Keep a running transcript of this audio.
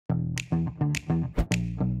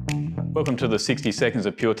Welcome to the 60 Seconds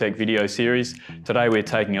of Puretec video series. Today we're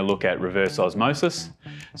taking a look at reverse osmosis,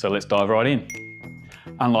 so let's dive right in.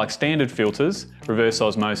 Unlike standard filters, reverse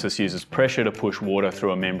osmosis uses pressure to push water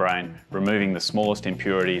through a membrane, removing the smallest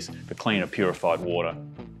impurities for cleaner purified water.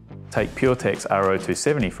 Take Puretec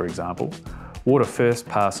RO270 for example. Water first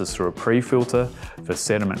passes through a pre-filter for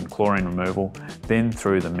sediment and chlorine removal, then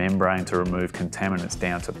through the membrane to remove contaminants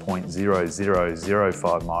down to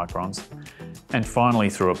 0.0005 microns, and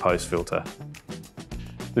finally through a post-filter.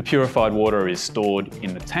 The purified water is stored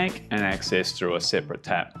in the tank and accessed through a separate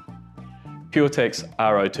tap. Puretec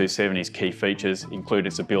RO270's key features include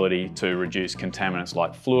its ability to reduce contaminants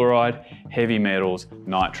like fluoride, heavy metals,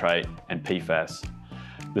 nitrate and PFAS.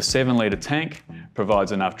 The 7-litre tank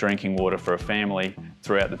provides enough drinking water for a family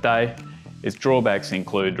throughout the day. Its drawbacks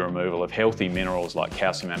include the removal of healthy minerals like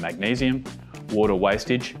calcium and magnesium, water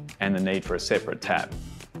wastage and the need for a separate tap.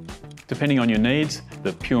 Depending on your needs,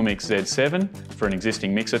 the PureMix Z7 for an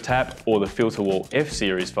existing mixer tap or the FilterWall F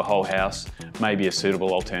series for whole house may be a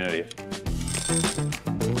suitable alternative.